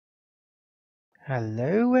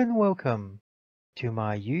Hello and welcome to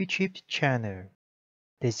my YouTube channel.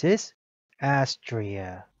 This is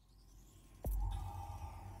Astria.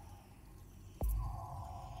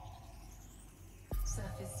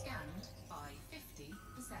 Surface scanned by 50%.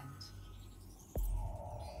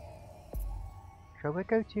 Shall we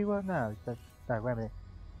go to no, wait a minute.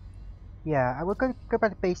 Yeah, I will go back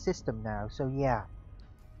to base system now. So yeah.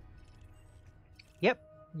 Yep.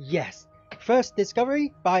 Yes. First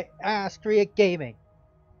discovery by Astria Gaming,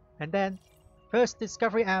 and then first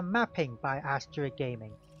discovery and mapping by Astria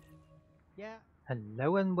Gaming. Yeah.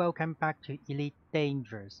 Hello and welcome back to Elite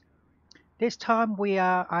Dangerous. This time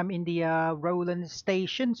I'm in the Roland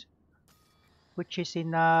Stations, which is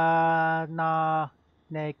in Negreto,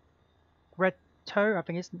 I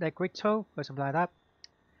think it's Negreto or something like that.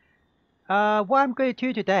 What I'm going to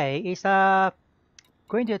do today is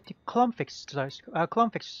going to the conflict zones.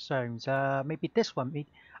 Maybe this one.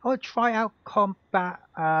 I will try out combat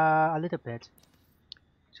a little bit.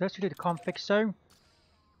 So let's do the conflict zone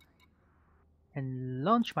and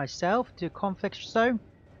launch myself to conflict zone.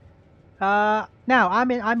 Now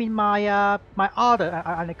I'm in my my other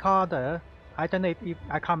anaconda. I don't know if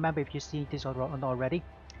I can't remember if you see this or not already.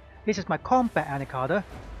 This is my combat anaconda.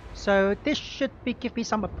 So this should give me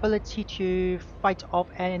some ability to fight off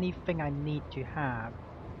anything I need to have.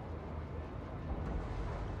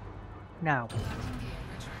 Now,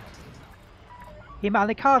 in my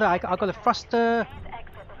anaconda, I got a thruster,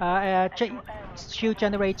 shield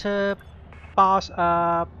generator,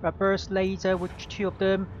 burst laser with two of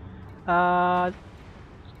them.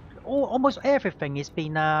 Almost everything is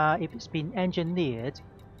it's been engineered.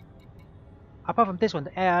 Apart from this one,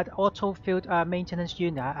 the auto field maintenance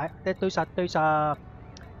unit. Those are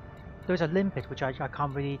limpet, which I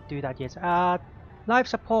can't really do that yet. Life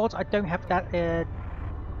support, I don't have that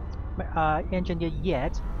engineered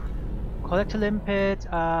yet. Collector limpet,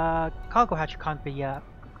 cargo hatch can't be.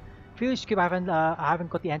 Fuel scoop, I haven't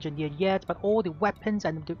got the engineered yet, but all the weapons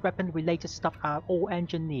and the weapon related stuff are all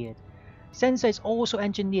engineered. Sensor is also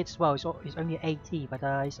engineered as well. It's only 80, but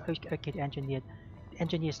it's okay engineered.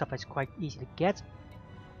 Engineered stuff is quite easy to get.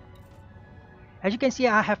 As you can see,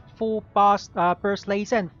 I have 4 burst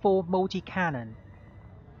laser and 4 multi-cannon.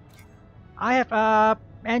 I have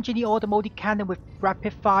engineered all the multi-cannon with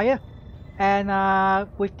rapid fire and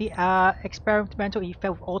with the experimental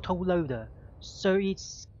effect with auto-loader. So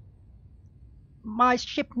it's... my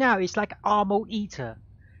ship now is like armor eater.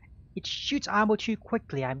 It shoots armor too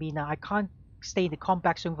quickly. I mean, I can't stay in the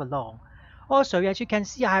combat zone for long. Also, as you can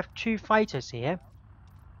see, I have 2 fighters here.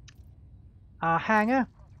 Hangar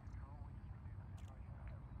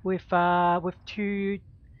with 2.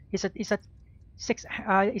 It's a 6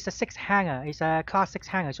 hangar. It's a class 6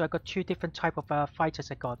 hangar. So I got 2 different type of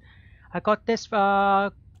fighters. I got this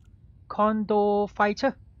Condor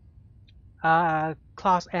fighter,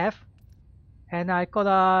 class F, and I got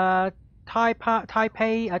a Taipan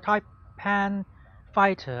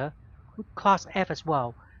fighter, class F as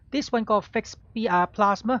well. This one got fixed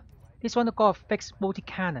plasma. This one got fixed multi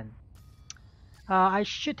cannon. I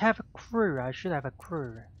should have a crew.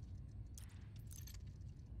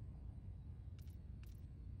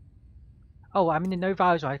 Oh, I'm in the no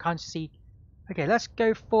visor. I can't see. Okay, let's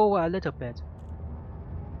go forward a little bit.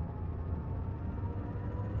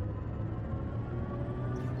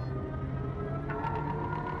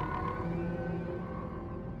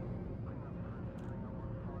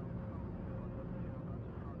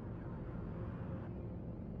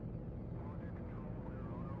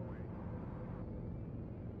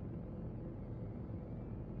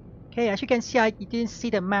 Okay, as you can see, you didn't see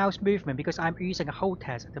the mouse movement because I'm using a hold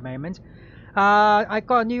text at the moment. I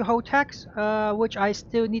got a new hold text, which I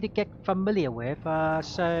still need to get familiar with.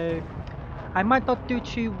 So I might not do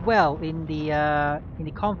too well in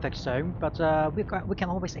the conflict zone, but we can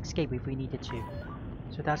always escape if we needed to.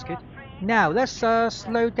 So that's good. Now let's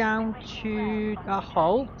slow down to a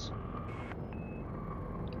halt,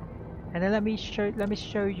 and then let me show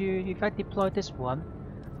you. If I deploy this one,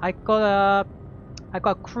 I got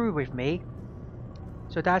a crew with me,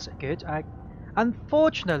 so that's good.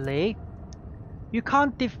 Unfortunately, you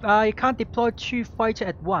can't deploy 2 fighters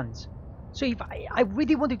at once. So if I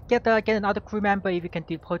really want to get another crew member, if you can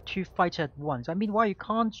deploy 2 fighters at once. I mean, why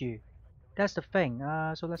can't you? That's the thing.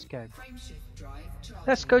 So let's go.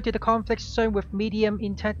 Let's go to the conflict zone with medium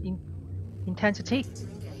intensity.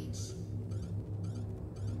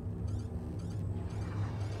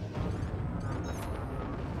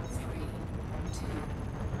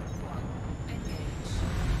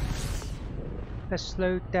 Let's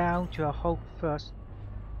slow down to a halt first.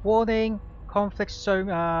 Warning, conflict zone,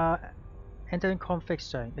 entering conflict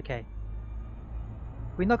zone. Okay.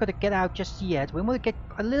 we're not going to get out just yet. We want to get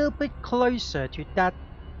a little bit closer to that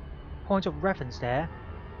point of reference there.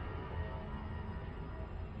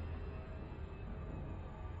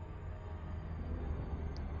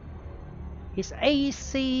 Is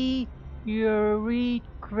AC your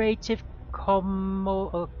creative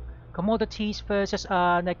commodities versus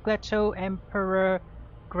Neglecto Emperor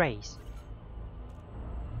Grace?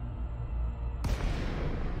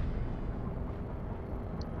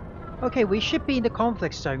 Okay, we should be in the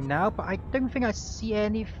conflict zone now, but I don't think I see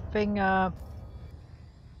anything.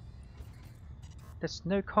 There's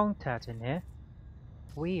no contact in here.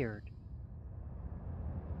 Weird.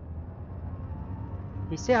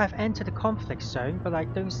 They say I've entered the conflict zone, but I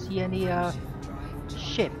don't see any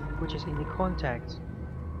ship which is in the contact.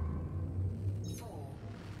 4,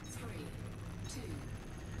 3, 2,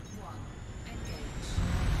 1, engage.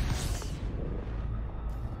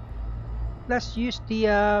 Let's use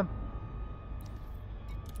the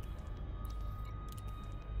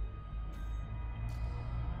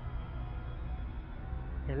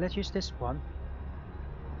yeah, let's use this one.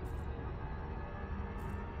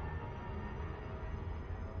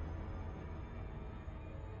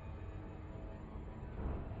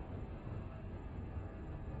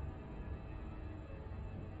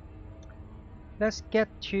 Let's get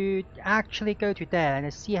to actually go to there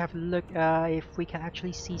and see, have a look if we can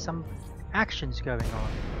actually see some actions going on.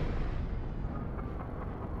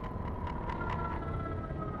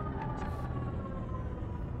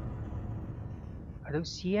 I don't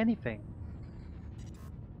see anything.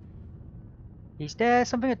 Is there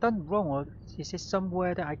something I've done wrong, or is it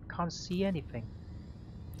somewhere that I can't see anything?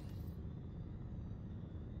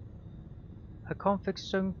 A conflict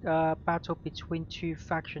zone battle between two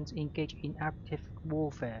factions engaged in active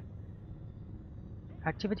warfare.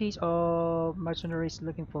 Activities of mercenaries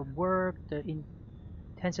looking for work. The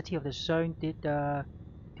intensity of the zone did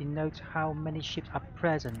denote how many ships are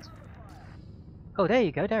present. Oh, there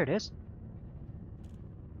you go. There it is.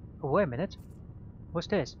 Oh, wait a minute. What's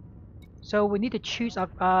this? So we need to choose a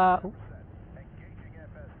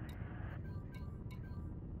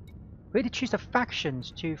we need to choose the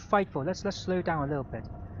factions to fight for. Let's slow down a little bit.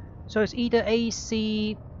 So it's either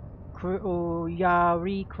AC or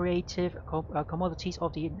Yari creative commodities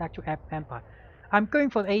of the actual empire. I'm going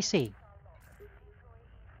for the AC.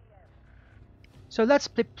 So let's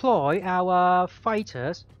deploy our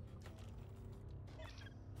fighters.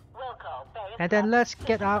 And then let's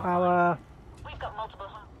get out our... We've got multiple...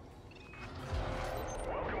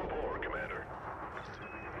 Welcome aboard, Commander.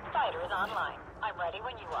 Fighter is online. I'm ready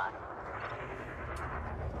when you are.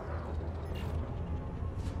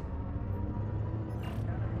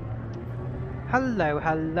 Hello,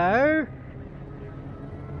 hello.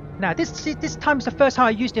 Now this time is the first time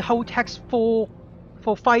I use the whole text for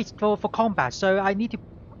combat, so I need to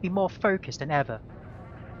be more focused than ever.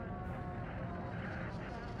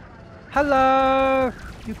 Hello!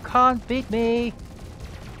 You can't beat me!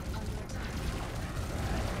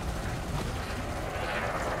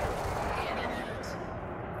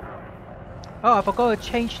 Oh, I forgot to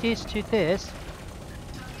change this to this.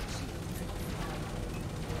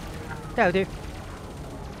 That'll do.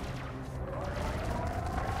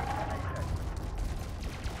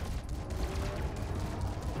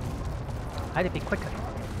 I had to be quicker.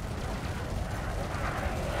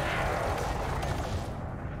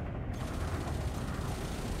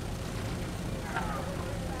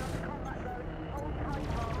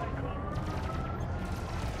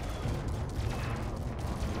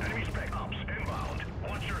 Enemy spec ops inbound.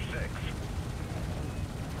 Watch your 6.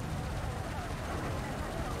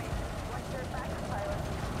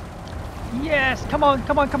 Yes! Come on,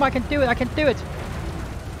 come on, come on, I can do it, I can do it!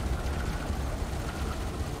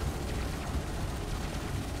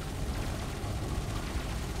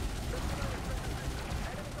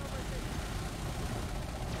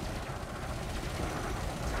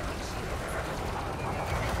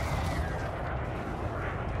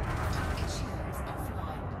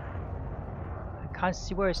 I can't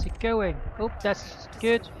see where it's going. Oh, that's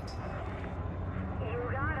good. You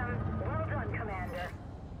got him. Well done, Commander.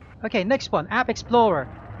 Okay, next one, App Explorer.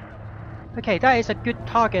 Okay, that is a good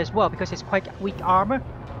target as well because it's quite weak armor.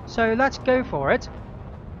 So let's go for it.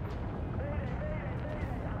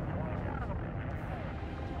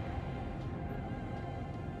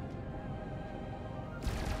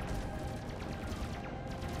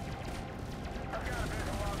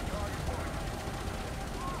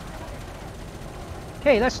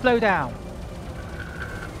 Okay, let's slow down.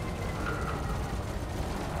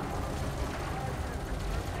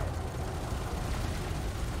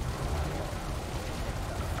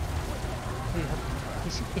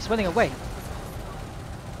 He's running away.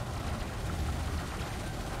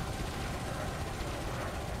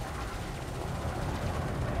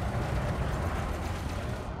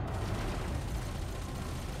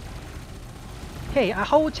 Okay, a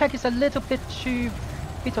whole tech is a little bit too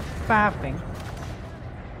bit of faffing.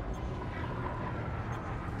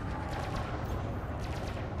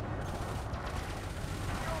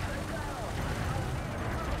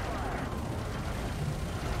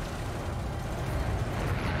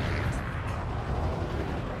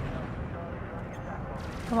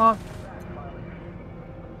 Come on.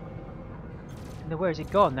 And where is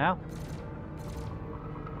it gone now?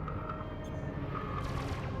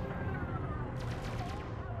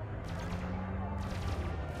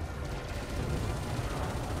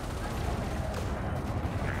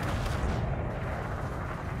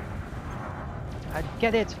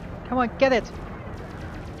 Get it! Come on, get it!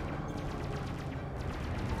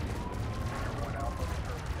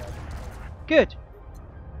 Good!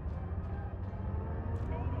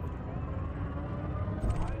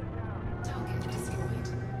 Target destroyed.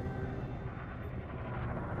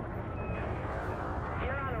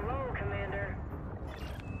 You're on a roll, Commander.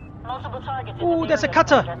 Multiple targets. in the Oh, there's a area,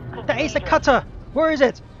 cutter! Commander. Could There be is a dangerous. cutter! Where is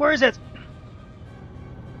it? Where is it?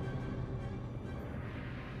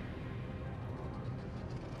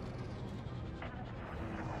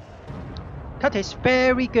 That is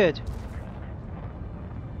very good.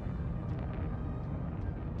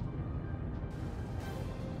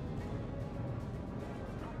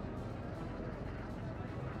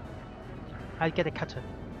 I get a cutter.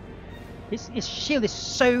 His shield is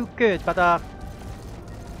so good, but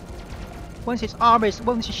once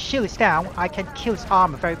once his shield is down, I can kill his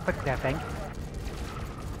armor very quickly, I think.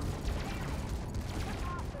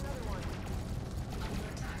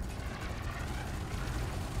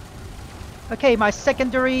 Okay, my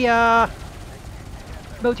secondary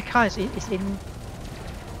multi-con is in.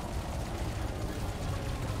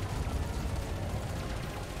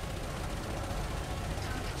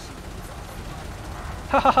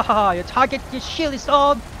 Ha ha ha ha! Your shield is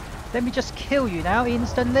on! Let me just kill you now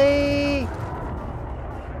instantly!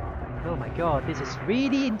 Oh my god, this is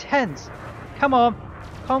really intense! Come on!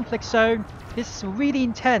 Conflict zone! This is really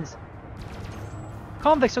intense!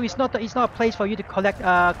 Conflict zone is not a place for you to collect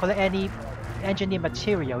any engineer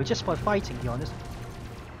material, it's just for fighting, to be honest.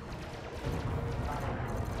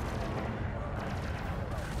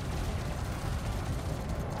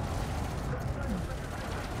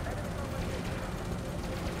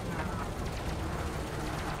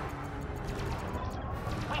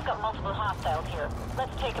 We've got multiple hostiles here.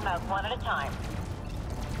 Let's take them out one at a time.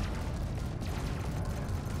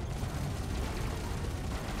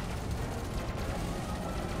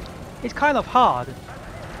 It's kind of hard.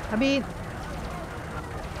 I mean,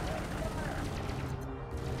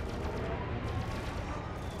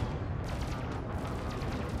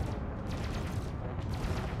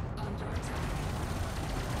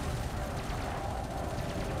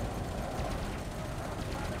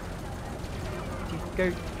 go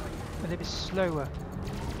a little bit slower.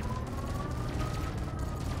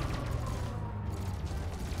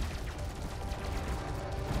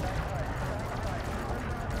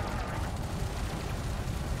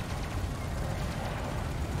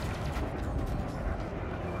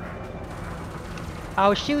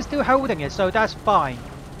 Our shield's still holding it, so that's fine.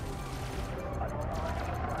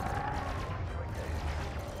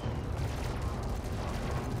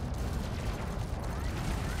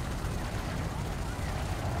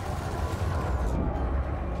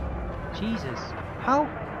 Jesus, how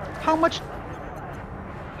much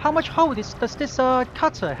hold does this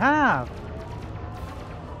cutter have?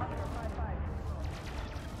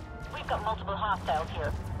 We've got multiple hostiles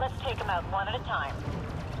here. Let's take them out one at a time.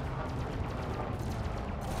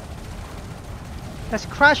 Let's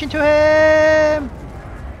crash into him!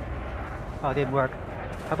 Oh, it didn't work.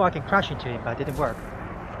 I thought I can crash into him, but it didn't work.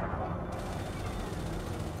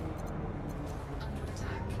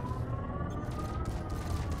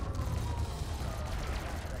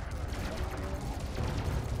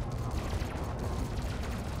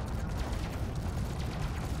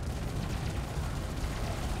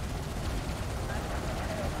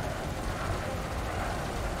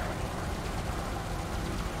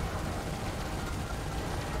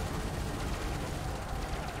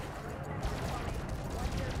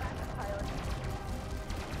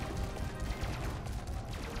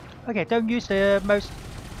 Okay, don't use the most...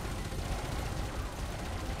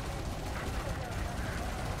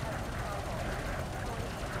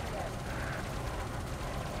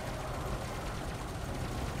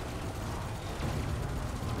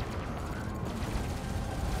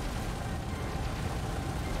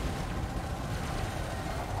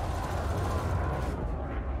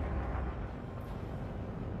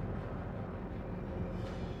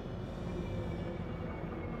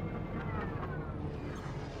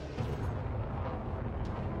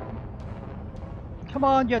 Come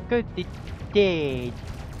on, you're good. Dead.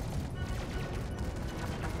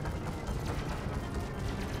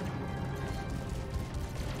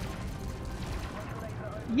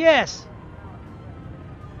 Yes.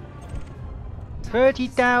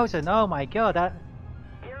 30,000. Oh my god, that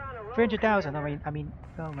 300,000. I mean,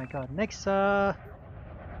 oh my god. Next,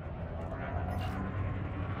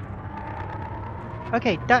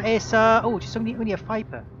 okay, that is oh, just only a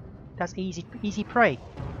Viper. That's easy prey.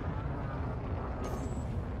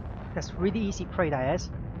 That's really easy prey, that is.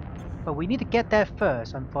 But we need to get there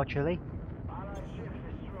first, unfortunately.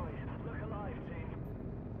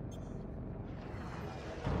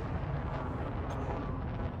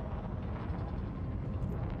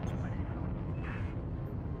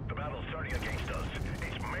 The battle's starting against us.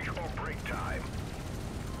 It's make or break time.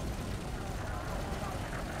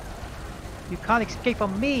 You can't escape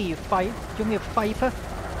from me, you You're only a Viper.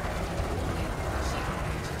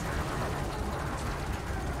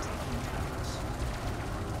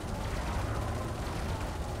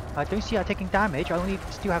 I don't see her taking damage. I only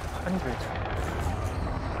still have 100.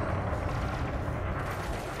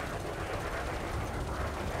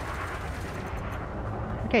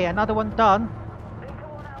 Okay, another one done.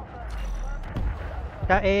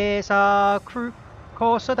 That is crew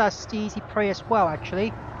Corsa. That's easy prey as well,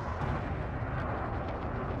 actually.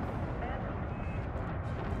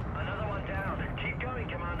 Another one down. Keep going,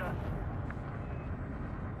 Commander.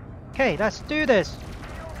 Okay, let's do this.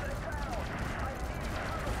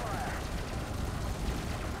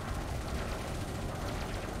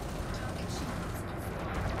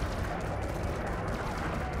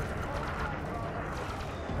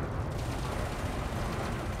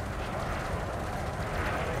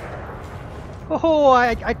 Oh,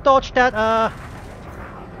 I dodged that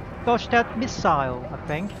missile, I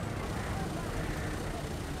think.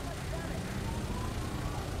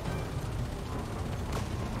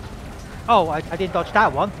 Oh, I didn't dodge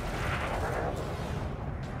that one.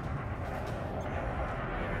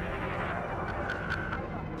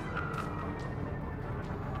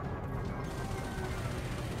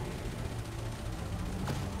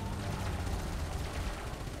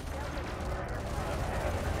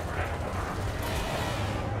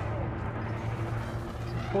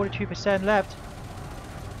 %, left.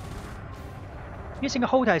 Using a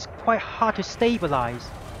holder is quite hard to stabilize.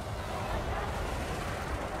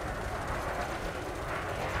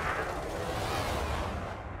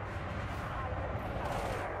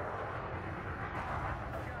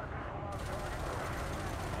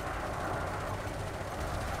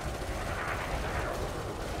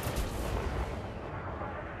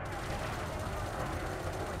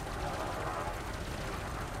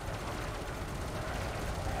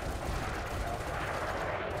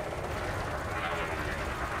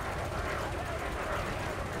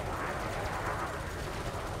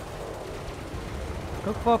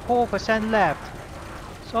 Look for 4% left.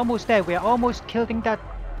 It's almost there. We're almost killing that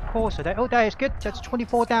Corsa. Oh, that is good. That's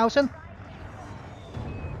 24,000.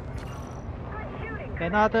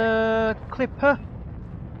 Another Clipper.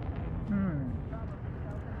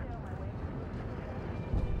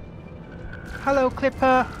 Hello,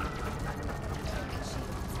 Clipper.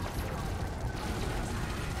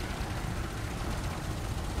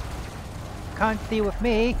 Can't deal with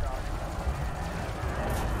me.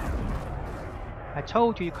 I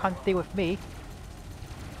told you can't deal with me.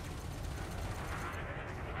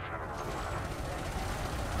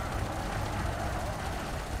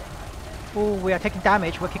 Oh, we are taking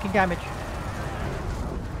damage. We're taking damage.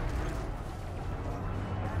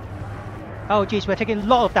 Oh jeez, we're taking a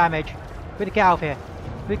lot of damage. We need to get out of here.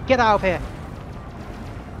 We get out of here.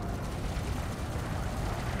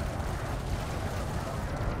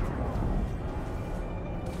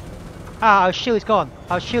 Ah, our shield is gone.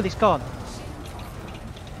 Our shield is gone.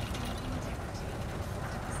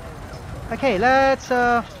 Okay, let's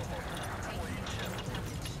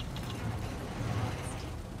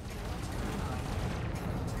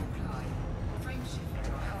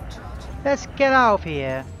get out of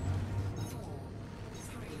here.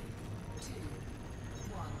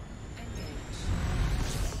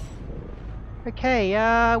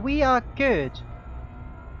 Okay, we are good.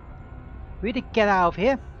 We need to get out of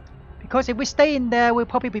here. Because if we stay in there, we'll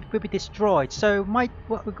probably be destroyed. So we're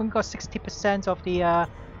going to got 60% of the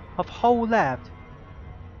of hull left.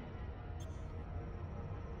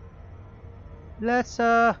 Let's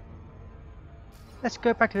go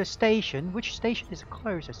back to the station. Which station is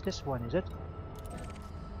closest? This one, is it?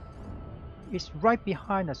 It's right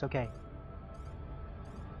behind us. Okay.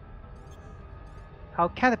 Our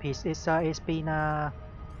canopy is been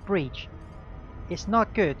breached. It's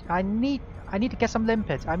not good. I need I need to get some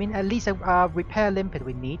limpet. I mean, at least a repair limpet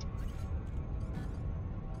we need.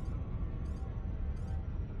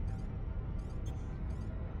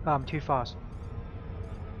 Oh, I'm too fast.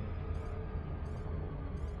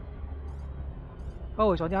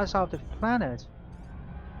 Oh, it's on the other side of the planet.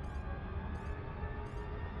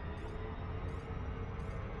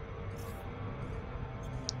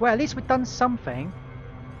 Well, at least we've done something.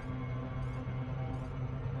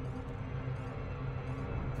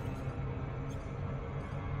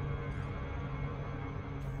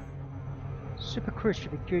 Super cruise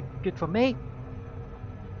should be good for me.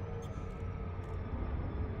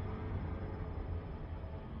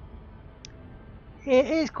 It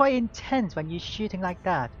is quite intense when you're shooting like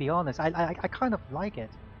that, to be honest. I kind of like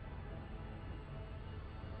it.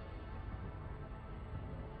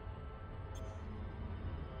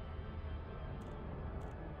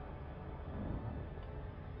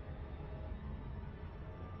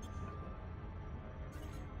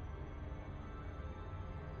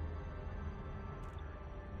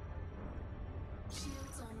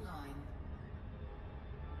 Shields online.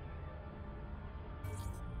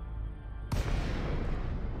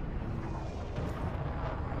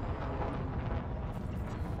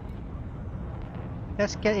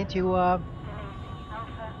 Let's get into Alpha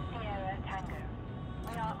Sierra Tango.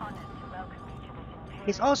 We are honored to welcome you to this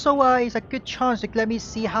it's also it's a good chance to let me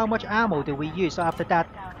see how much ammo do we use after that.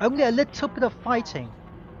 Only a little bit of fighting.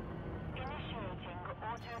 Initiating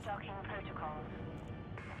auto-docking protocols.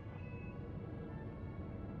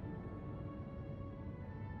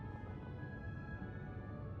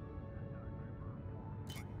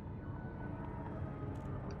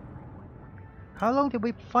 How long did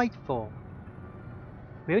we fight for?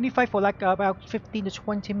 We only fight for like about 15 to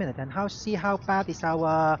 20 minutes, and see how bad is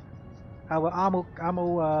our ammo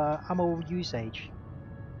usage.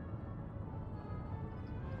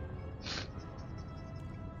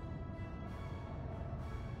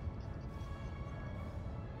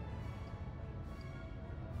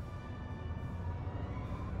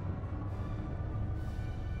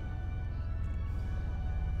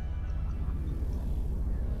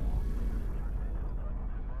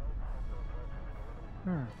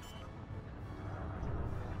 Hmm.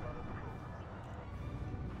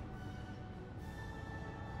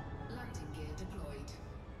 Landing gear deployed.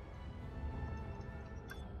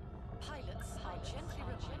 Pilots are gently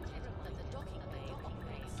reminded that the docking bay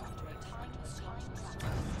operates under a time slot tracking system.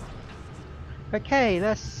 Okay,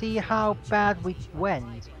 let's see how bad we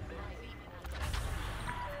went.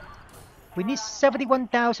 We need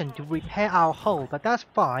 71,000 to repair our hull, but that's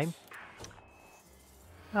fine.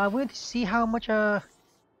 We want to see how much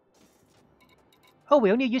oh, we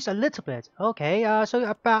only used a little bit. Okay, so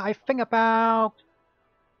about I think about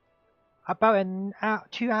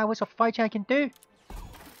 2 hours of fighting I can do.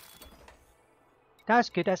 That's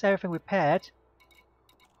good. That's everything repaired.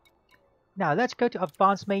 Now let's go to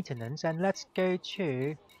advanced maintenance and let's go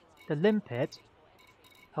to the limpet.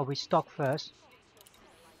 Oh, we stock first.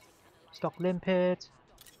 Stock limpet.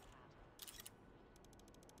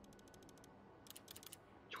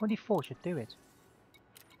 24 should do it.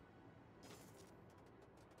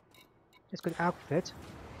 Let's go to outfit.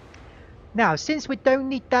 Now, since we don't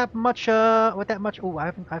need that much, or that much. Oh, I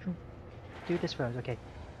haven't do this first. Okay.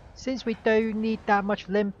 Since we don't need that much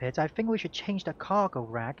limpet, I think we should change the cargo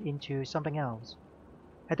rack into something else.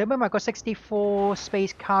 At the moment, I got 64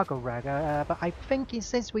 space cargo rack, but I think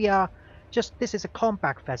since we are this is a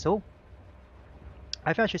combat vessel,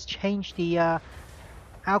 I think I should change the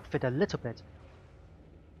outfit a little bit.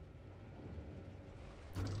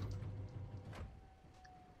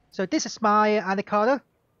 So this is my Anaconda.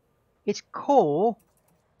 It's called...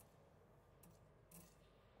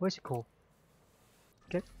 Where's it called?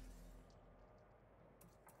 Okay.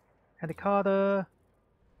 Anaconda.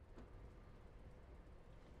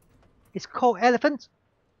 It's called Elephant.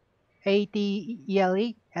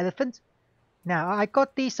 A-D-E-L-E. Elephant. Now, I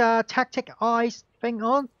got this tactic eyes thing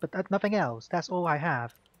on, but nothing else. That's all I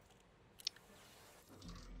have.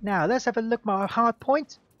 Now, let's have a look at my hard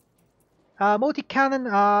point. Multi-cannon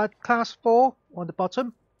class 4 on the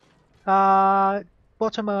bottom.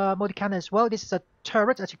 Bottom multi-cannon as well. This is a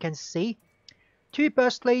turret, as you can see. 2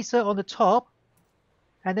 burst laser on the top.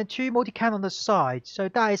 And then 2 multi-cannon on the side. So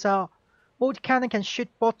that is a multi-cannon can shoot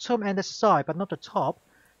bottom and the side, but not the top.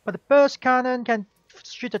 But the burst cannon can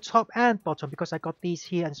shoot the top and bottom because I got these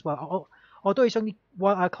here as well. Although it's only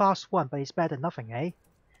class 1, but it's better than nothing, eh?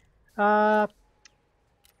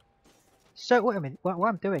 So wait a minute, what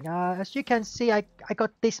I'm doing? As you can see, I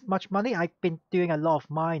got this much money. I've been doing a lot of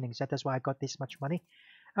mining, so that's why I got this much money.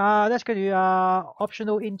 Let's go to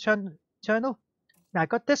optional internal. Now I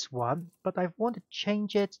got this one, but I want to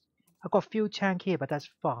change it. I got fuel tank here, but that's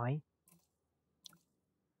fine.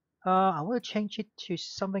 I want to change it to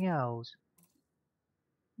something else.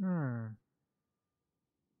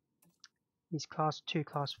 It's class 2,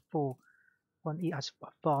 class 4. 1E as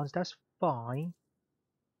advanced, that's fine.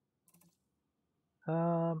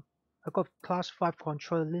 I got class 5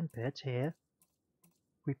 controller limpet here.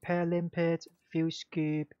 Repair limpet, fuel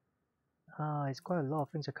scoop. It's quite a lot of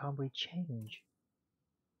things I can't really change.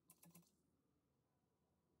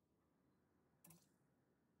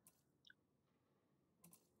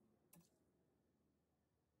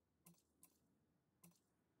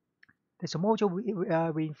 There's a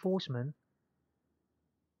module reinforcement.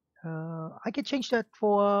 I can change that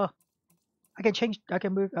for. I can change. I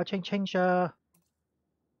can move. I can change.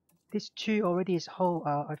 This two already is whole.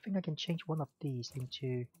 I think I can change one of these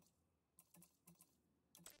into.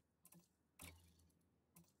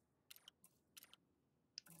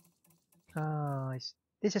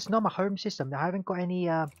 This is not my home system. I haven't got any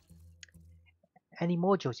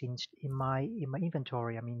modules in my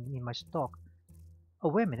inventory. I mean, in my stock. Oh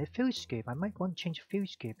wait a minute, fuel scoop. I might want to change fuel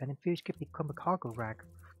scoop, and then fuel scoop become a cargo rack,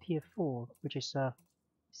 tier 4, which is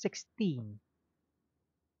 16.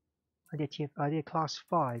 I did class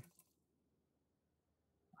 5.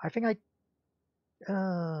 I think it's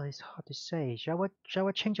hard to say. Shall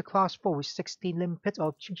I change the class 4 with 16 limpets,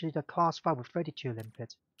 or change it to class 5 with 32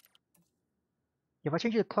 limpets? If I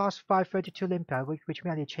change it to class 5 32 limpet, which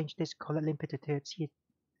means I need to change this color limpet to tier.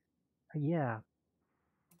 Yeah.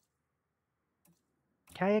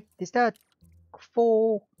 Okay, is that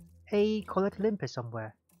 4A collect limpet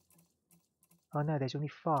somewhere? Oh no, there's only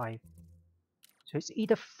 5. So it's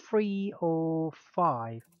either 3 or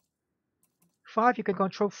 5. 5 you can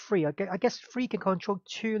control 3. I guess 3 can control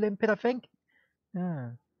 2 limpet, I think.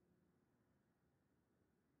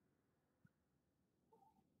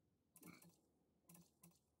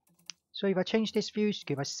 So if I change this fuel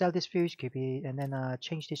scoop, I sell this fuel scoop and then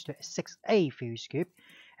change this to a 6A fuel scoop,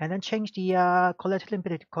 and then change the collector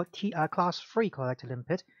limpet to class 3 collector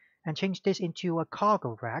limpet, and change this into a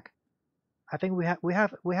cargo rack. I think we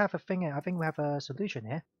have a thing. I think we have a solution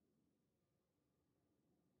here.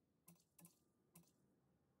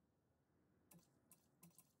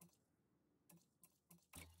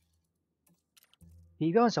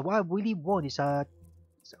 To be honest, what I really want is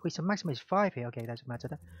it's a maximum is 5 here. Okay, doesn't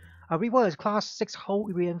matter. I really want is class 6 hull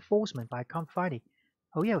reinforcement, but I can't find it.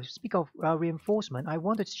 Oh yeah, speak of reinforcement, I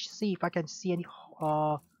wanted to see if I can see any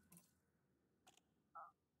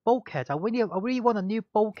bulkhead. I really want a new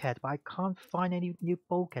bulkhead, but I can't find any new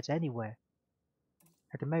bulkheads anywhere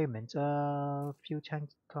at the moment. Fuel tank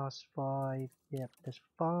class 5. Yeah, that's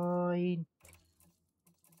fine.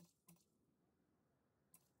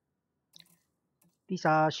 These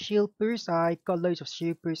are shield boosts. I got loads of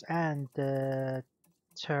shield boosts and the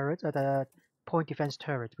turret, the point defense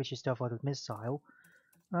turret, which is still for the missile.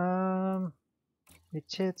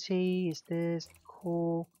 Utility is this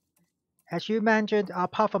cool. As you mentioned,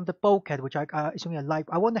 apart from the bulkhead, which is only a light,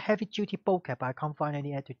 I want a heavy duty bulkhead, but I can't find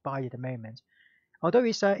any to buy at the moment. Although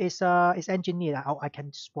it's engineered, I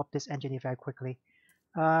can swap this engineer very quickly.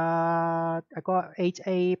 I got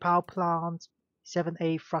 8A power plant,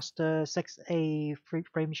 7A thruster, 6A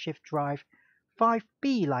frame shift drive,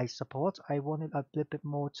 5B light support. I wanted a little bit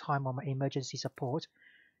more time on my emergency support.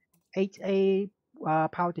 8A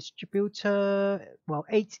power distributor, well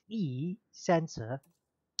 8E sensor,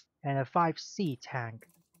 and a 5C tank.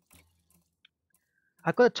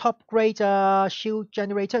 I got a top grade shield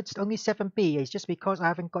generator. It's only 7B. It's just because I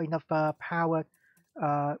haven't got enough power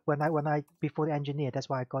when I before the engineer. That's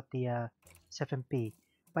why I got the 7B.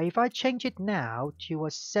 But if I change it now to a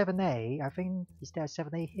 7A, I think is there a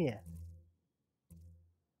 7A here?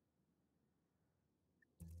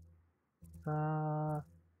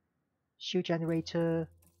 Shield generator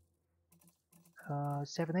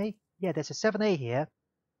 7A. Yeah, there's a 7A here.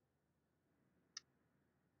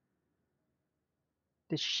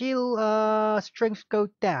 The shield strength go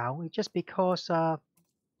down just because I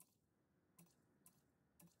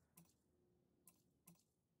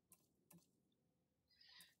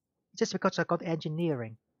got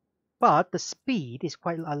engineering, but the speed is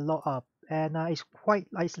quite a lot up, and it's a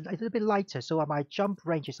little bit lighter, so my jump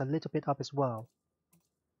range is a little bit up as well.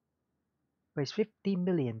 But it's 50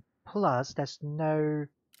 million plus. There's no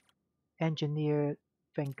engineer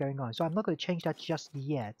thing going on, so I'm not going to change that just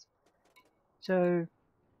yet. So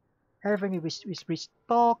everything is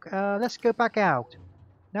restock. Let's go back out.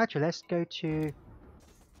 Naturally, let's go to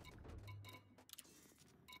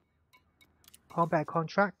combat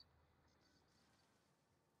contract.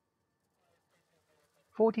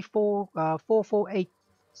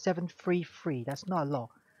 448,733. That's not a lot.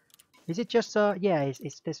 Is it just yeah,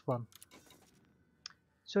 it's this one.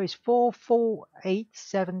 So it's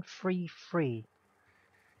 448,733.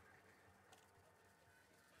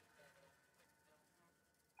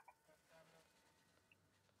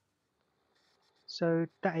 So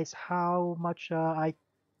that is how much I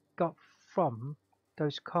got from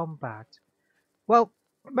those combat. Well,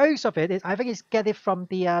 most of it is, I think it's get it from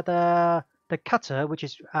the cutter, which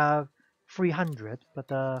is 300, but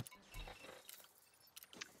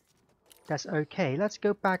that's okay. Let's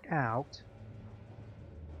go back out.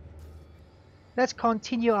 Let's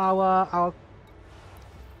continue our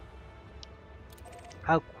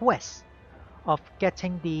quest of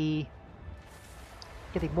getting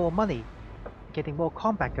more money, getting more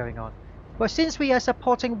combat going on. But since we are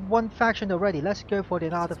supporting one faction already, let's go for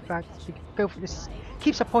another faction. Go for this.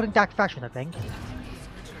 Keep supporting that faction, I think.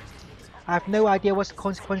 I have no idea what's the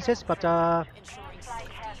consequences, but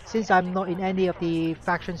since I'm not in any of the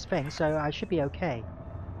factions things, so I should be okay.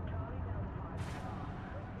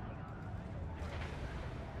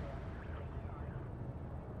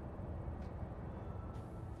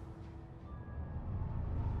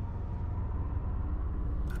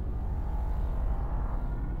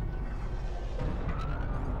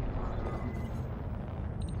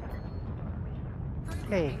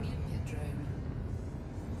 Okay.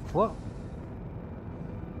 What?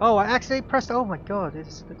 Oh, I accidentally pressed. Oh my god,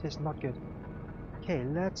 this is not good. Okay,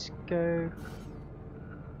 let's go.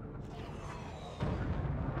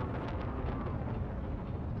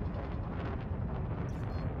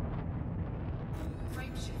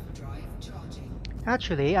 Frameshift drive charging.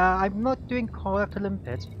 Actually, I'm not doing collector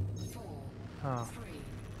limpet. 4, Oh. 3,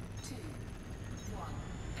 2, 1.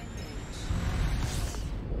 Engage.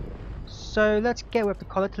 So let's get rid of the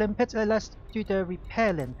collector limpet. Let's do the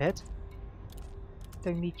repair limpet.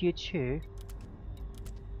 Don't need you too.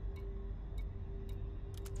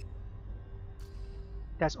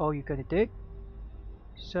 That's all you're gonna do.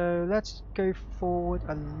 So let's go forward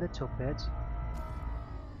a little bit.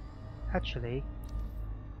 Actually,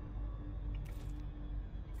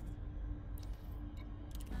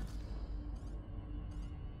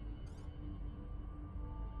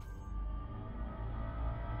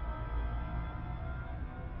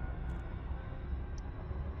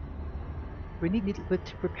 we need to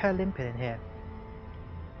repair limpet in here.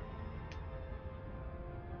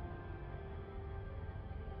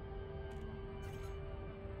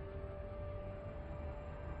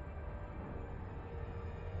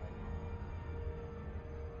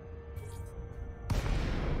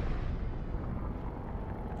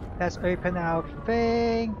 Let's open our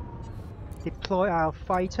thing. Deploy our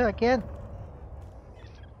fighter again.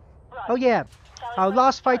 Oh yeah, our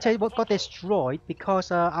last fighter got destroyed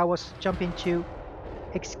because I was jumping to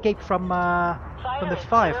escape from the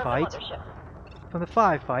firefight.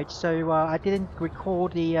 So I didn't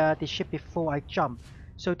record the ship before I jumped.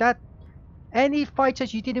 So that any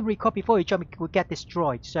fighters you didn't record before you jump will get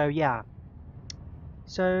destroyed. So yeah.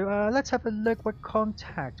 So let's have a look what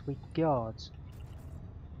contact we got.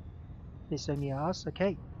 It's only us,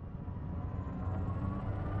 okay.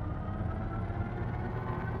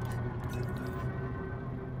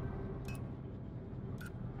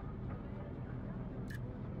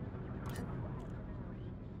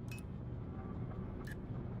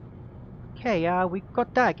 Okay, we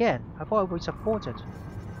got that again. I thought we supported.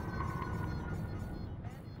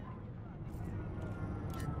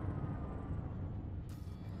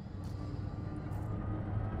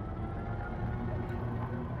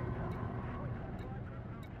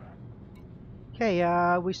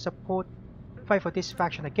 Okay, we support fight for this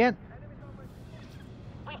faction again.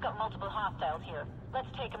 We've got multiple hostiles here. Let's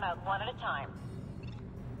take them out one at a time.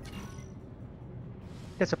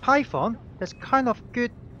 There's a Python. That's kind of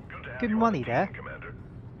good money there. Commander.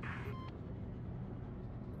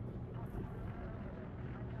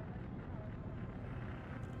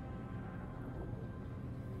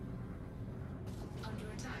 Under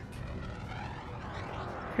attack.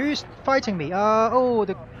 Who's fighting me? Oh,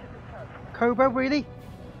 the Cobra, really?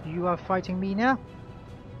 You are fighting me now?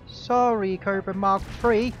 Sorry, Cobra Mark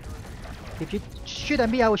III. If you shoot at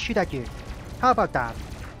me, I will shoot at you. How about that?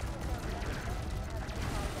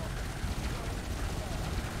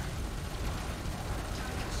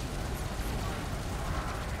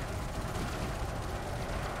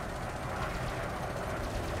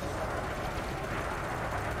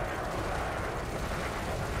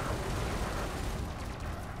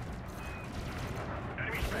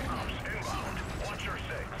 Enemy spec ops inbound. Watch your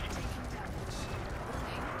six. Taking damage. Warning.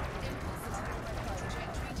 Impulse attack.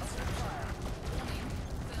 Trajectory disruption. Warning.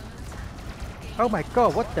 Thermal attack. Oh my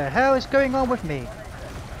god, what the hell is going on with me?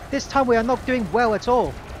 This time we are not doing well at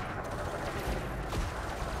all.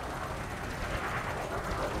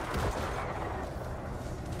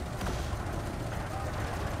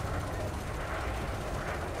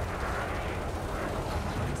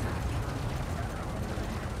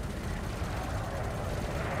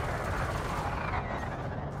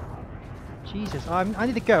 Jesus, I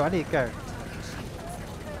need to go, I need to go.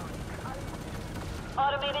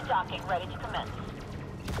 Automated docking ready to commence.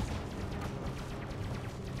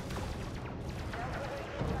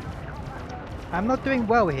 I'm not doing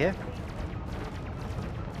well here.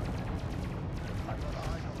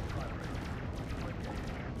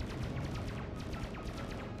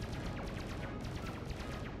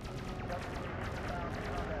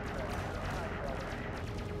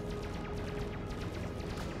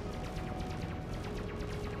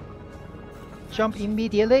 Jump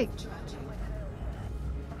immediately. Charging.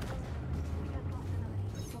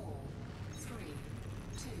 4, 3,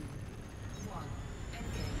 2, 1.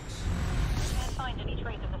 Engage. Can't find any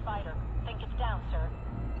trace of the fighter. Think it's down, sir.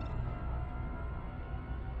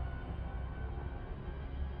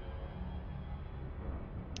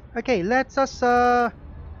 Okay, let us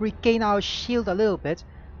regain our shield a little bit.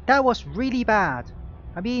 That was really bad.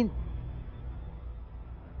 I mean,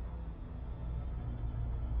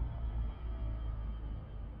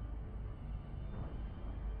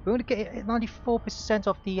 we only get 94%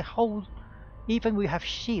 of the whole, even we have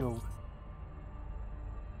shield.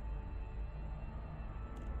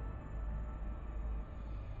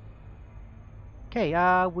 Okay,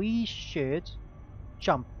 we should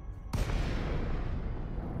jump.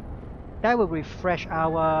 That will refresh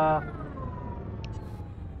our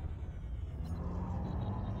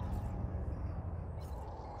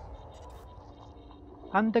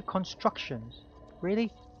under constructions.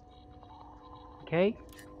 Really? Okay.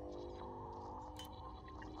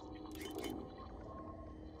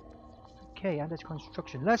 Okay, under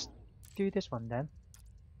construction. Let's do this one then.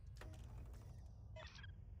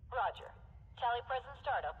 Roger. Tally present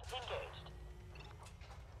startup engaged.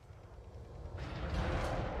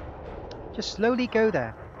 Just slowly go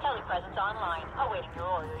there. Tally presence online, awaiting your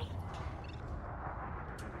orders.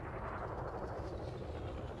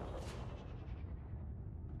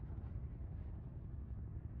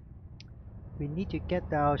 We need to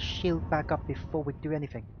get our shield back up before we do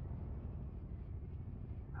anything.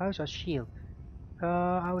 How's our shield?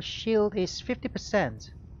 Our shield is 50%.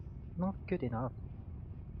 Not good enough.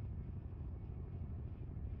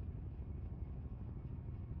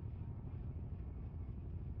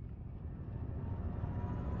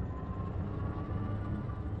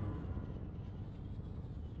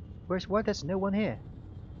 Why there's no one here?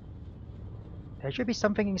 There should be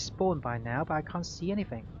something in spawn by now, but I can't see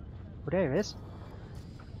anything. Oh, there it is.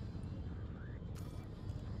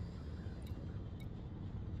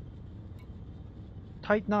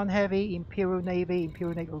 Titan Heavy, Imperial Navy,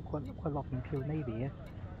 oh, quite a lot of Imperial Navy here.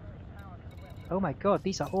 Oh my god,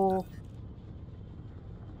 these are all...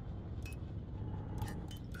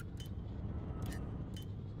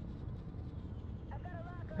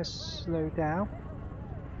 Let's slow down.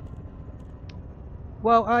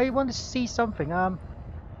 Well, I want to see something.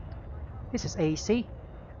 This is AC.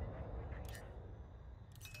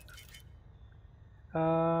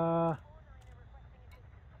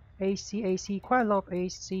 AC, quite a lot of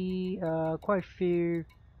AC, quite a few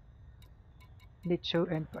little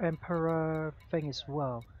Emperor thing as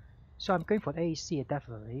well. So I'm going for the AC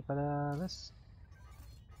definitely, but let's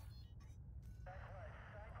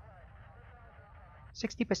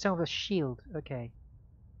 60% of the shield, okay.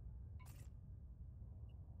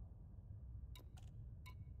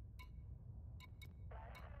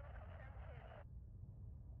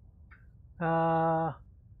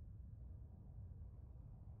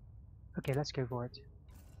 Okay, let's go for it.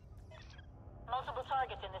 Multiple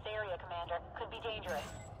targets in this area, Commander. Could be dangerous.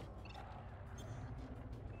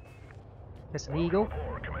 There's an eagle.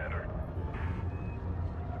 Report, Commander.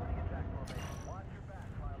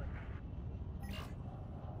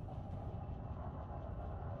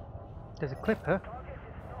 There's a clipper.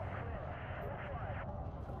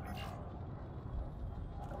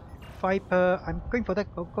 Viper. I'm going for that.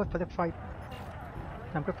 Oh, go for the Viper.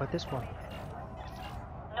 I'm going for this one.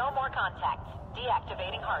 No more contact.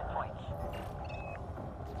 Deactivating hardpoints.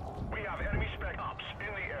 We have enemy spec ops in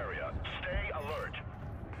the area. Stay alert.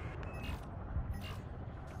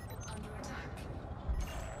 Under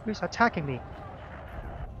attack. Who's attacking me?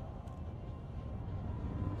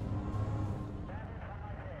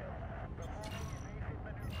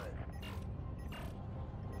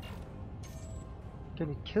 Can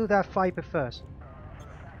you kill that Viper first?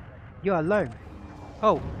 You're alone.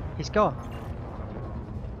 Oh, he's gone.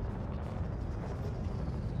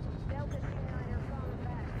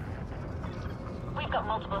 We've got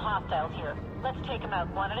multiple hostiles here. Let's take them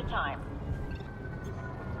out one at a time.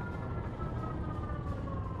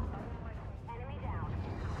 Enemy down.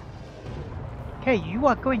 Okay, you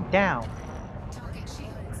are going down. Target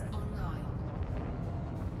shields online.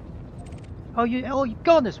 Oh, you're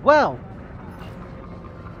gone as well.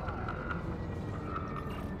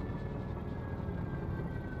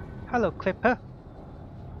 Hello, Clipper.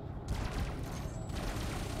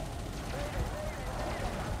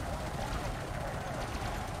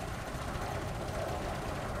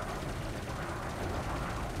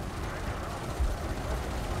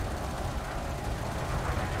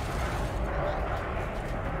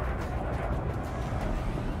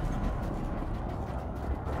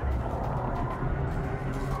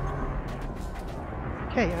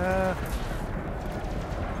 Okay,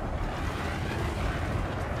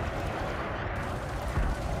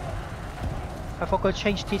 I forgot to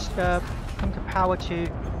change this come to power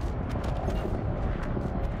to.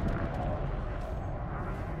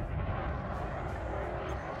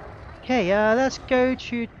 Okay, let's go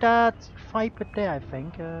to that Viper there, I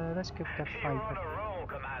think. Let's go to that You're on Viper. a roll,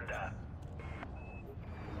 Commander.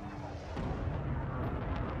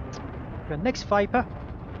 The next Viper.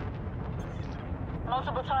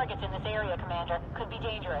 Multiple targets in this area, Commander. Could be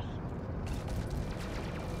dangerous.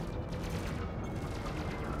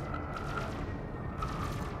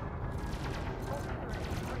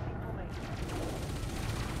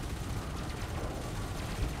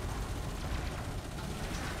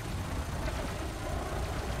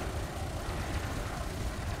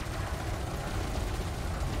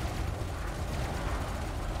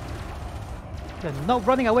 You're not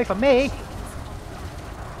running away from me.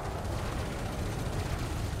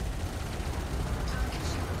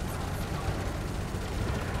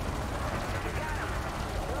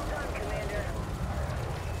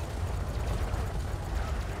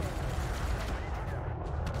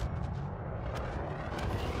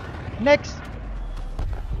 Next,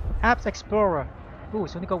 Apps Explorer. Ooh,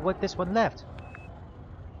 it's only got this one left.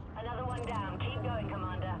 Another one down. Keep going,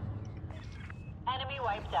 Commander. Enemy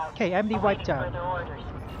wiped out. Okay, enemy wiped Awaiting out. further orders.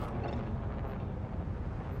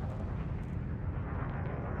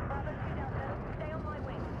 Stay on my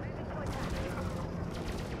wing. Moving to attack.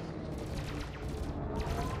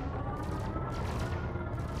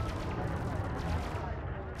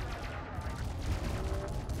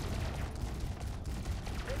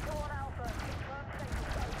 Victor 1 Alpha. Confirm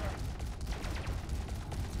status.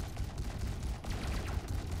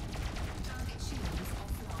 Target shields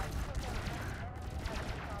offline.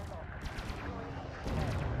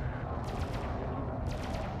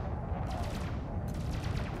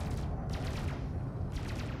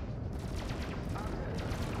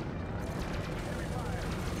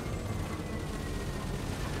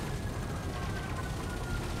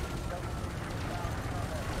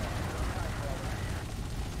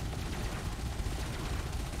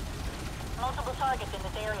 Multiple targets in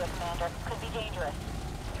this area, Commander. Could be dangerous.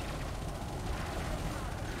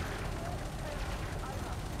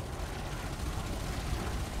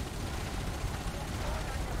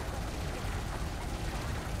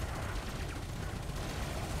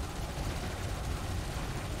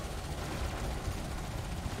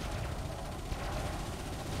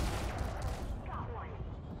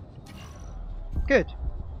 Good.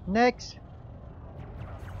 Next.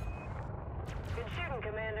 Good shooting,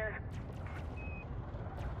 Commander.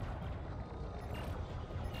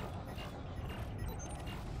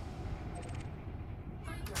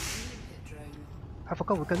 Program limpet drone. I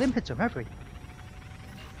forgot we got limpets on, have we?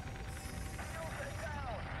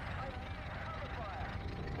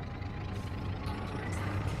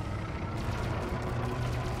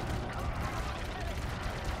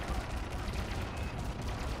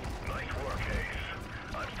 Nice work,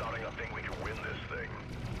 Ace. I'm starting to think we can win this thing.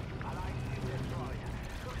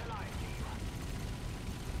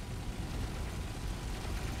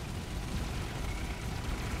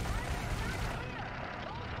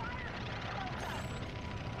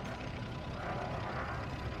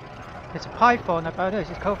 It's a python. Oh no, it's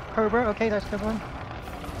called Cobra. Okay, that's the one.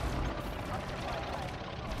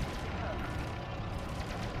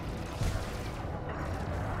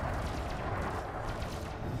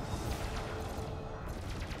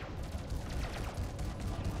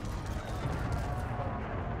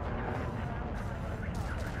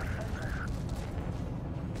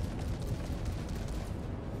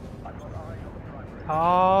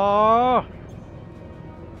 Oh!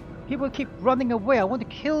 People keep running away. I want to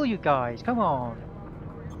kill you guys. Come on.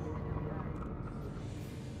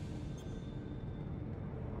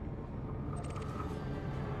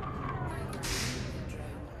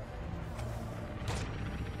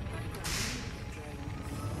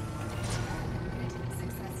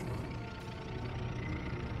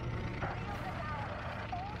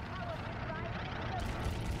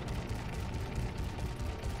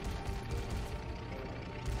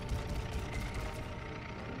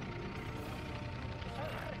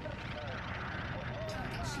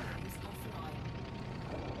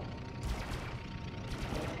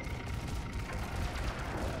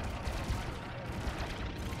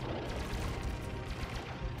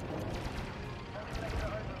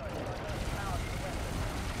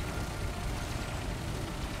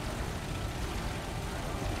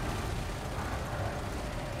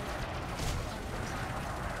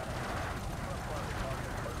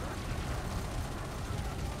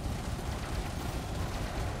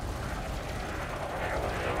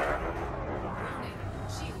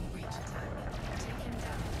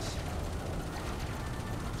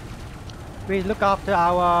 We look after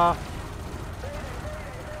our...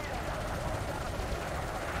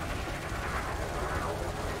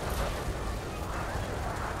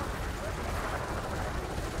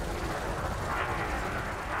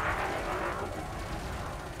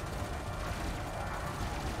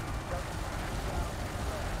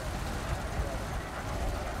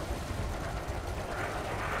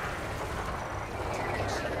 Target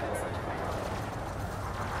shields offline.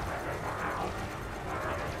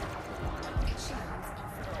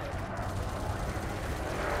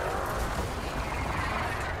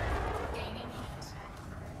 Gaining heat.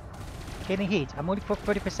 Gaining heat. I'm only for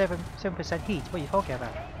 7% heat. What are you talking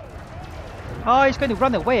about? Oh, he's going to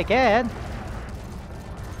run away again.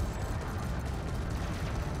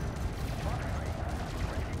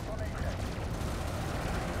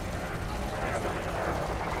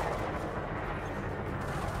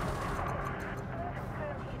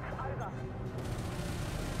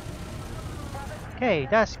 Okay,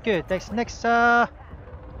 that's good. Next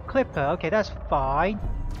Clipper. Okay, that's fine.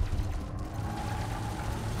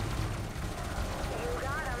 You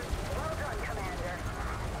got him. Well done, Commander.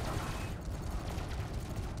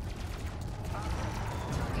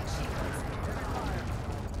 Target shields offline.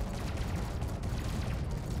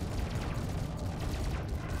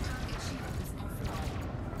 Target shields offline.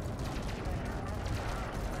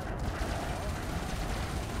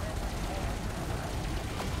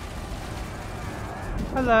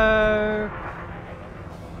 Hello.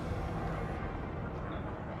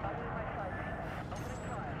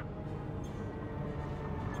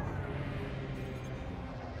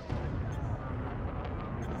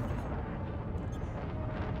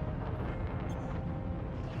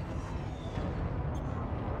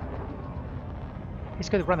 He's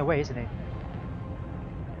going to run away, isn't he?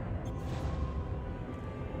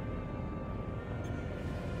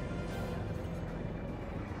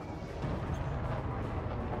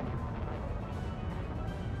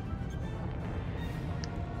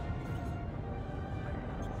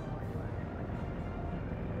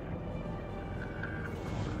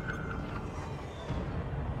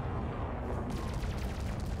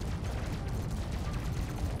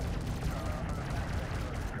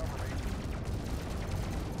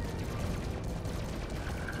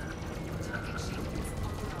 Target shields offline. Target shields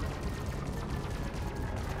offline. Under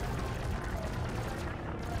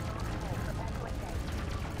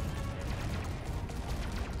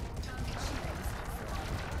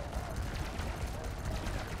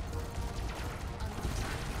attack.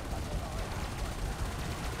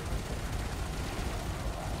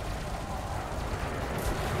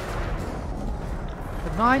 The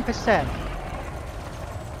 9%.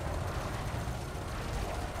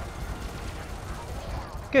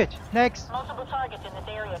 Good. Next. Multiple targets in this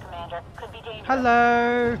area, Commander. Could be dangerous.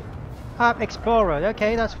 Hello. Explorer.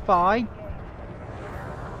 Okay, that's fine.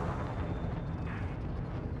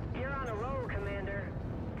 You're on a roll, Commander.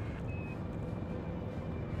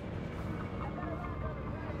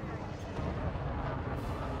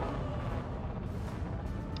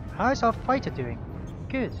 How's our fighter doing?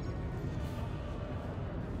 Good.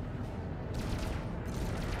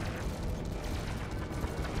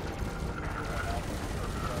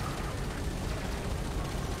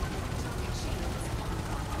 Target shields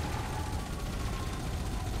online.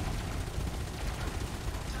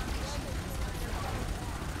 Target shields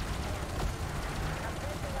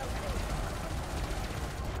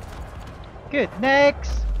offline. Good.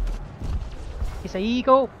 Next. It's an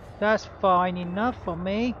eagle. That's fine enough for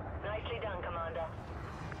me. Nicely done, Commander.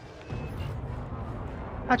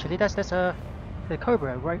 Actually, that's the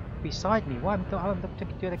Cobra right beside me. Why am I looking to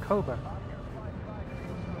do the Cobra?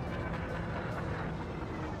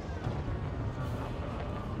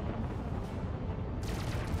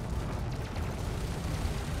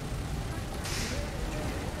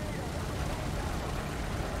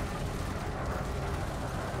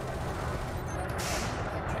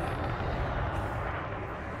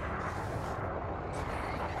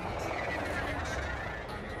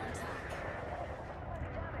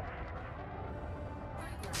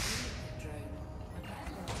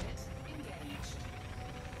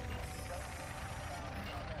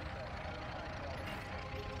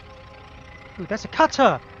 Ooh, that's a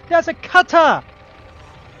cutter! There's a cutter!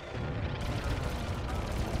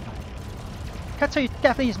 Cutter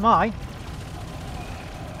definitely is mine.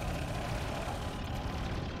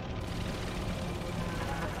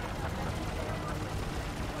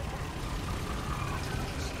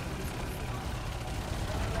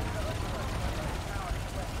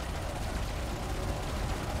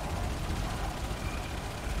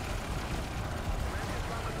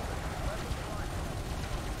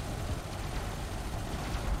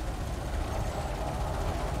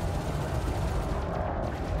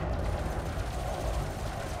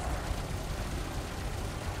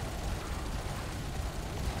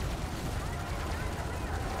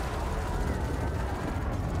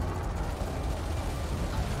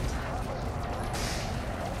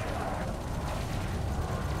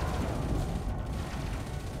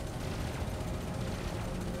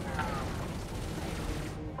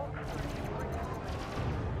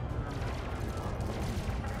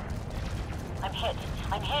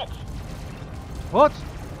 What?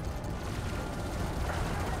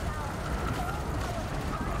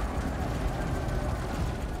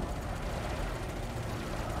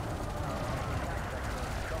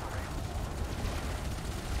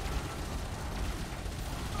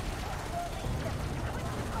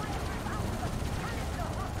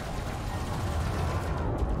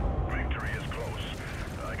 Victory is close.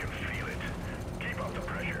 I can feel it. Keep up the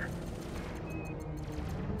pressure.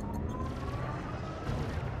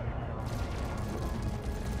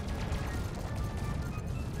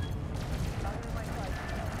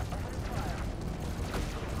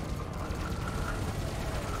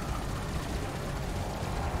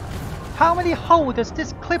 How many holes does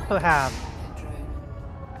this clipper have?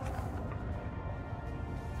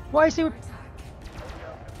 Why is it?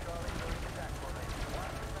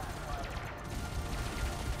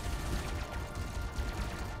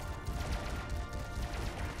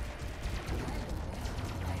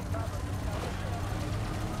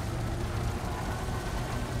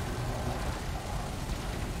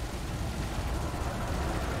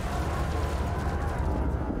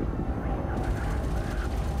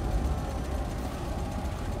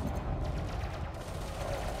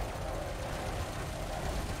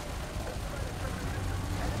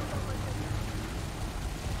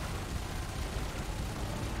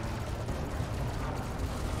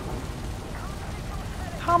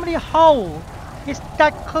 How many holes is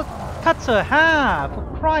that cutter have? For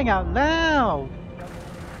crying out loud!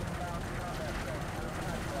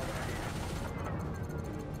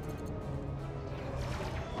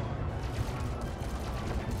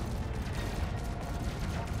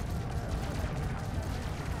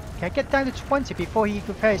 Can I get down to 20 before he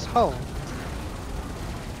repairs his hole?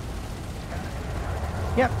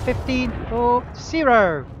 Yep, 15 for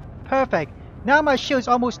 0. Perfect. Now my shield's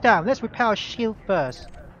almost down. Let's repair our shield first.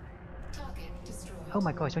 Target destroyed. Oh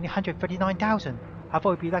my god, it's only 139,000. I thought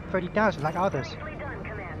it'd be like 30,000 like others. Nicely done,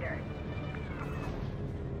 Commander.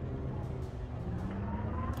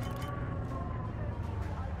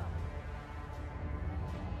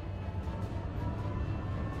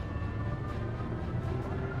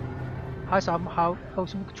 I somehow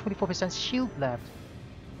also 24% shield left.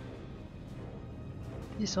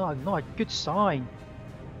 These are not a good sign.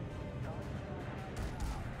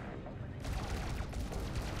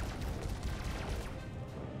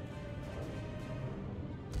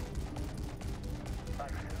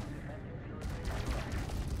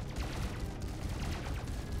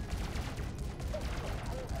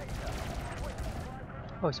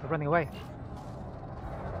 Oh, it's running away.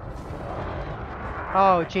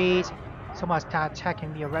 Oh, jeez. Someone's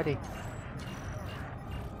attacking me already.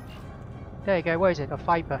 There you go. Where is it? A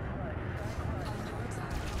Viper.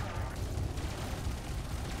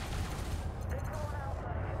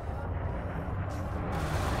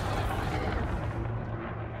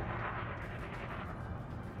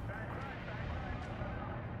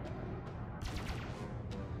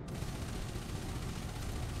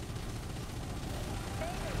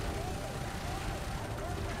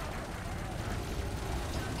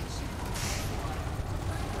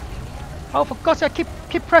 Oh, for God's sake,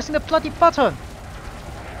 keep pressing the bloody button!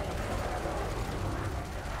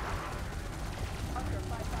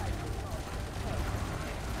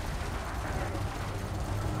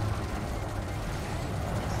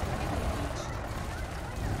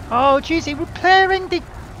 Oh, jeez, he's repairing the...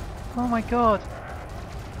 Oh my god.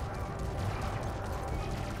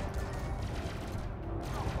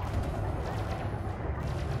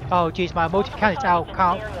 Oh, jeez, my multi-cannon is out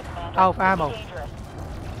of ammo.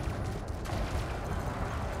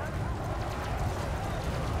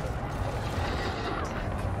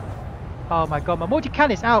 Oh my god, my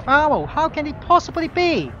multi-cannon is out of ammo! How can it possibly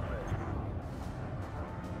be?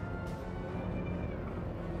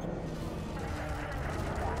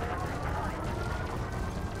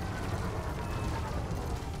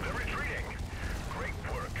 They're retreating. Great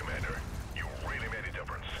work, Commander. You really made a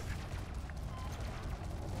difference.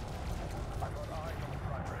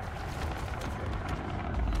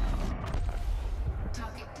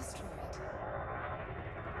 Target destroyed.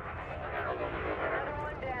 Another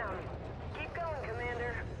one down. Keep going,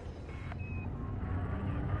 Commander.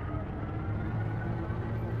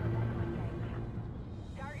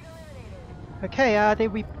 Target eliminated. Okay, they're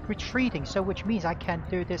retreating, so which means I can't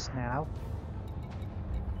do this now.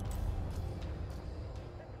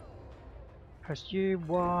 Press U,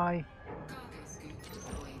 Y. Cargo scoop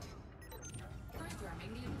deployed.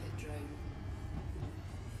 Programming limpet drone.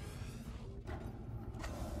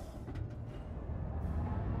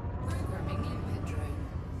 Programming limpet drone.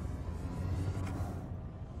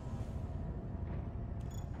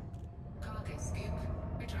 Cargo scoop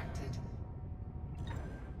retracted.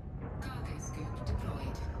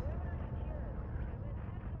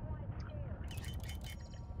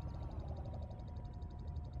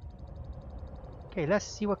 Okay, let's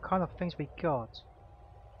see what kind of things we got.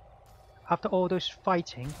 After all those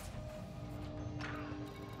fighting.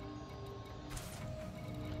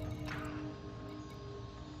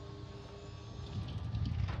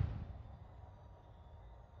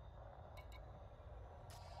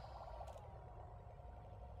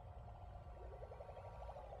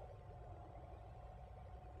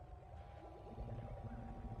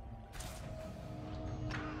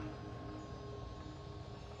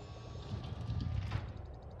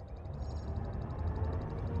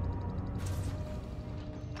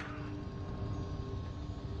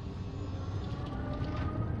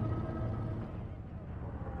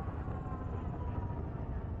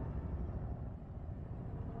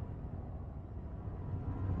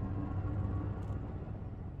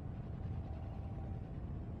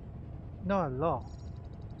 Not a lot.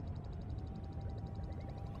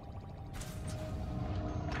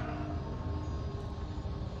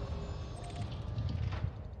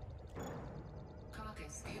 Cargo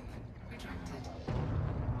scoop retracted.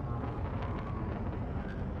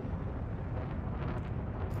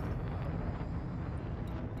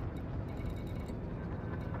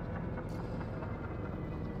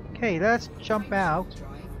 Okay, let's jump out.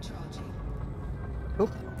 Drive charging.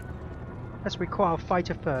 Oop. Let's require a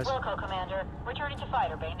fighter first. Wilco, Commander. Returning to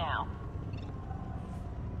fighter bay now.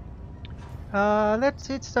 Let's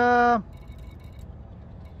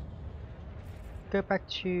go back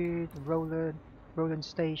to the Roland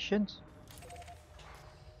stations.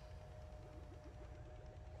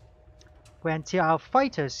 Wait until our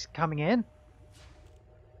fighters coming in.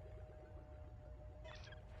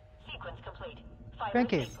 Sequence complete. Fighter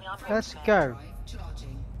Thank you. is safely on route, Let's Commander. go. Drive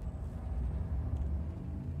charging.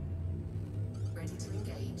 Ready to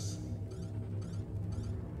engage.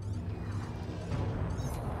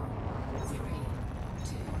 3,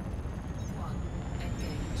 2, 1.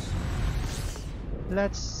 Engage.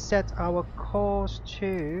 Let's set our course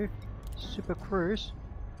to Super Cruise.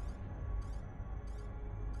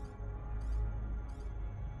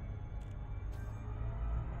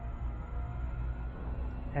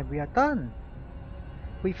 And we are done.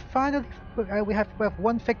 We finally we have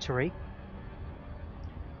one victory.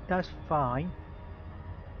 That's fine.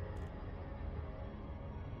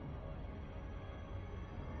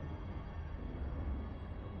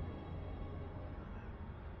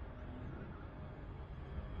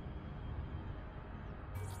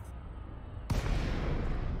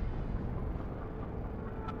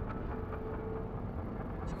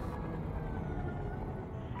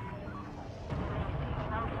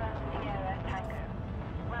 Alpha Sierra Tango.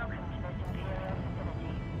 Welcome to this Imperial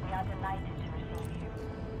facility. We are delighted to receive you.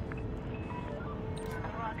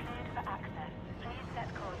 You are cleared for access. Please set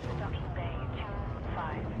course for docking bay 2-5.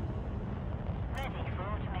 Ready for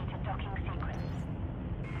automated docking sequence.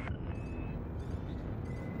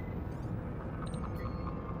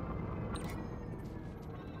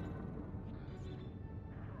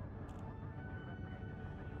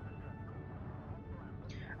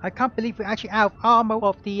 I can't believe we're actually out of armor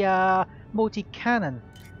of the multi-cannon.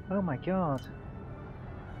 Oh my god.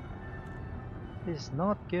 This is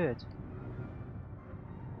not good.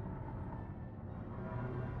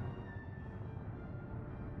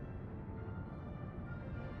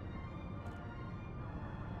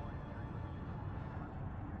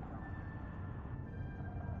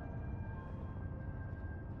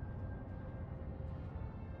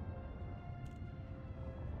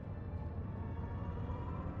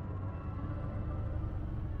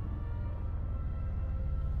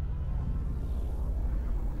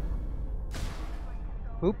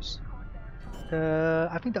 Oops.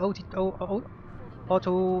 I think the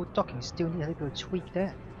auto docking still needs a little tweak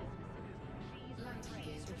there. Landing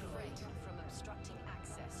gears refrain from obstructing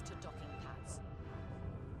access to docking pads.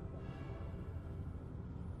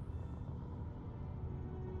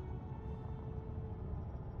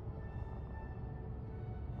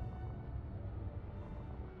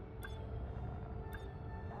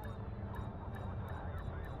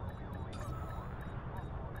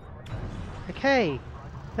 Okay,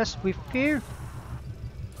 let's review.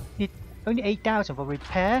 Need only 8,000 for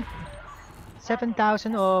repair,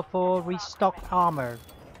 7,000 for restocked armor.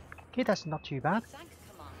 Okay, that's not too bad. We thank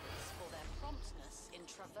commanders for their promptness in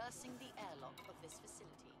traversing the airlock of this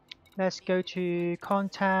facility. Let's go to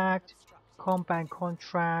contact, combat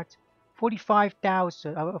contract,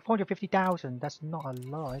 45,000, 450,000. That's not a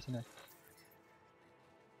lot, isn't it?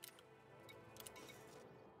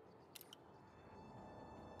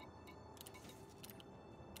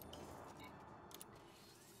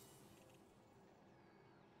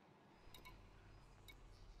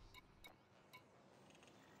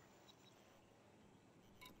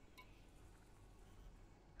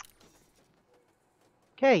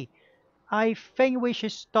 Okay, I think we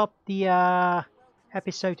should stop the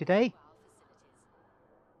episode today.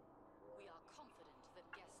 We are confident that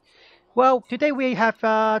guests Well, today we have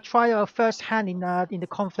tried our first hand in the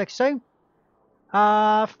conflict zone.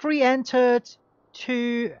 3 entered,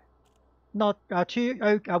 2 not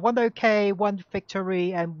 1 okay, 1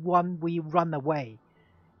 victory, and 1 we run away.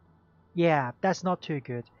 Yeah, that's not too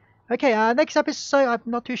good. Okay, next episode I'm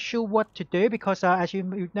not too sure what to do because as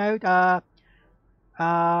you know,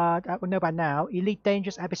 I will know by now, Elite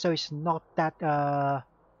Dangerous episode is not that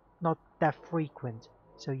frequent.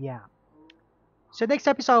 So yeah. So next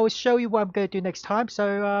episode I will show you what I'm going to do next time.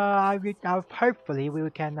 So hopefully we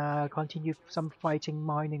can continue some fighting,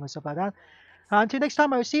 mining or stuff like that. Until next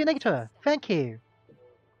time, I will see you later. Thank you.